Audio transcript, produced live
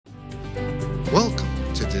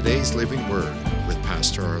Today's Living Word with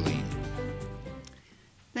Pastor Arlene.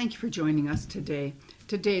 Thank you for joining us today.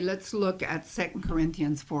 Today, let's look at 2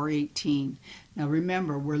 Corinthians 4:18. Now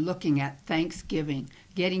remember, we're looking at thanksgiving,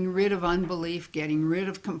 getting rid of unbelief, getting rid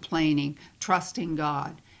of complaining, trusting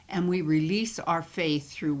God, and we release our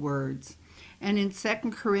faith through words. And in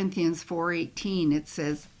 2 Corinthians 4:18, it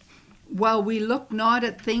says, "While we look not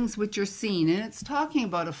at things which are seen," and it's talking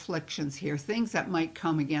about afflictions here, things that might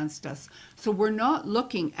come against us. So we're not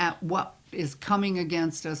looking at what is coming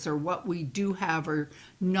against us or what we do have or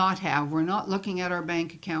not have. We're not looking at our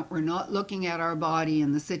bank account. We're not looking at our body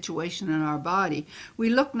and the situation in our body. We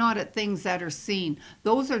look not at things that are seen.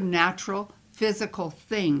 Those are natural, physical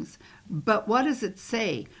things. But what does it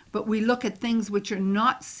say? But we look at things which are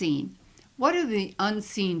not seen. What are the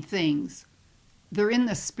unseen things? They're in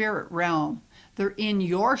the spirit realm. They're in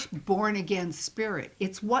your born-again spirit.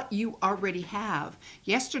 It's what you already have.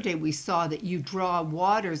 Yesterday we saw that you draw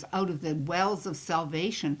waters out of the wells of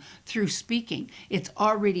salvation through speaking. It's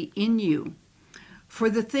already in you. For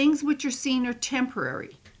the things which are seen are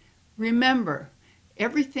temporary. Remember,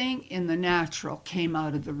 everything in the natural came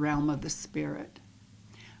out of the realm of the spirit.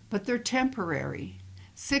 But they're temporary.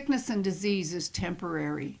 Sickness and disease is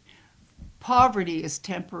temporary. Poverty is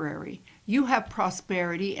temporary. You have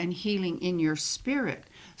prosperity and healing in your spirit.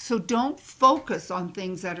 So don't focus on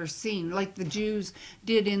things that are seen like the Jews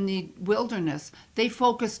did in the wilderness. They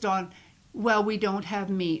focused on, well, we don't have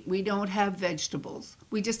meat. We don't have vegetables.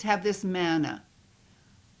 We just have this manna.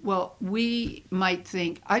 Well, we might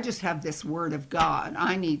think, I just have this word of God.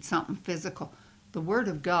 I need something physical. The word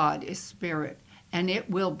of God is spirit, and it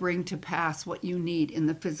will bring to pass what you need in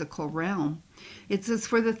the physical realm. It says,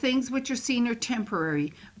 for the things which are seen are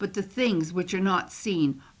temporary, but the things which are not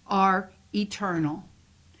seen are eternal.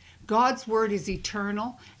 God's word is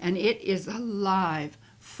eternal, and it is alive.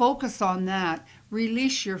 Focus on that.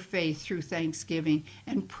 Release your faith through thanksgiving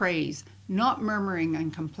and praise, not murmuring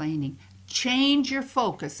and complaining. Change your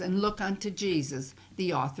focus and look unto Jesus,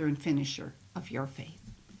 the author and finisher of your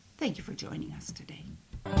faith. Thank you for joining us today.